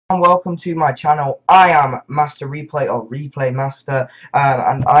And welcome to my channel. I am Master Replay or Replay Master,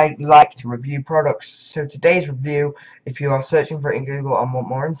 and I like to review products. So today's review, if you are searching for it in Google and want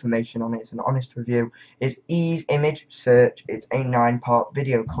more information on it, it's an honest review, is Ease Image Search. It's a 9-part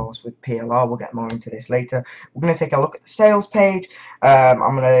video course with PLR. We'll get more into this later. We're going to take a look at the sales page. I'm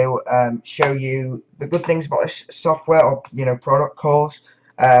going to show you the good things about this software or product course.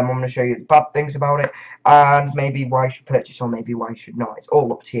 I'm going to show you the bad things about it, and maybe why you should purchase or maybe why you should not. It's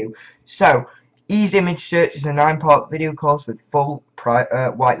all up to you. So, Ease Image Search is a 9-part video course with full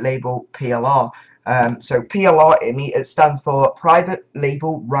white label PLR. So PLR, it stands for Private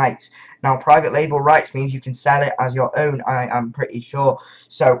Label Rights. Now, private label rights means you can sell it as your own, I am pretty sure.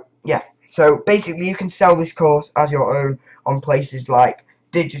 So, yeah. So, basically, you can sell this course as your own on places like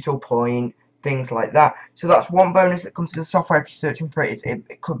Digital Point, things like that. So that's one bonus that comes to the software if you're searching for it.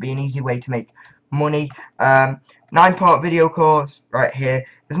 It could be an easy way to make money. 9-part video course right here.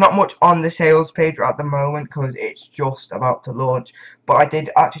 There's not much on the sales page at the moment because it's just about to launch, but I did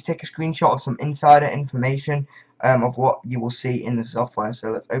actually take a screenshot of some insider information of what you will see in the software.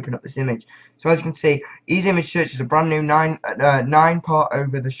 So let's open up this image. So as you can see, Ease Image Search is a brand new 9-part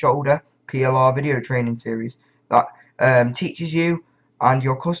over the shoulder PLR video training series that teaches you and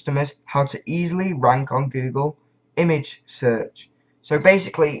your customers how to easily rank on Google image search. So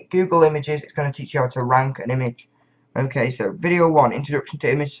basically, Google Images is going to teach you how to rank an image. Okay, so video 1, Introduction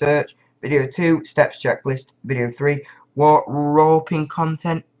to Image Search. Video 2, Steps Checklist. Video 3, Warping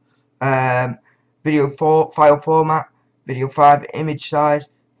Content. Video 4, File Format. Video 5, Image Size.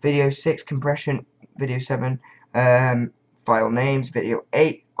 Video 6, Compression. Video 7, File Names. Video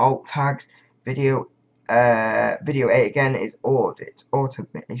 8, Alt Tags. Video 8 again is Audit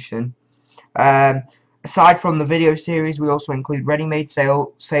Automation. Aside from the video series, we also include ready-made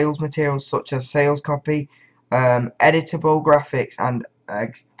sales materials such as sales copy, editable graphics, and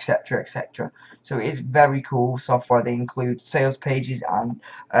etc. etc. So it is very cool software. They include sales pages and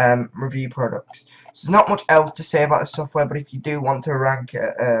review products. So there's not much else to say about the software, but if you do want to rank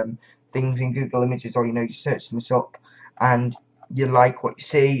things in Google Images, or you search this up and you like what you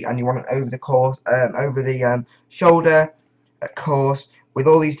see and you want an over the shoulder course with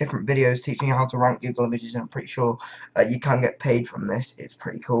all these different videos teaching you how to rank Google Images, and I'm pretty sure you can get paid from this. It's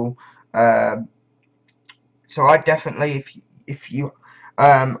pretty cool. So I definitely, if you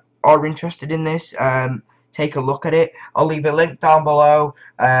are interested in this, take a look at it. I'll leave a link down below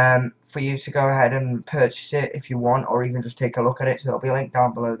for you to go ahead and purchase it if you want, or even just take a look at it. So there'll be a link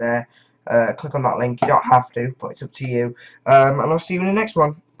down below there. Click on that link. You don't have to, but it's up to you. And I'll see you in the next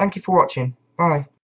one. Thank you for watching. Bye.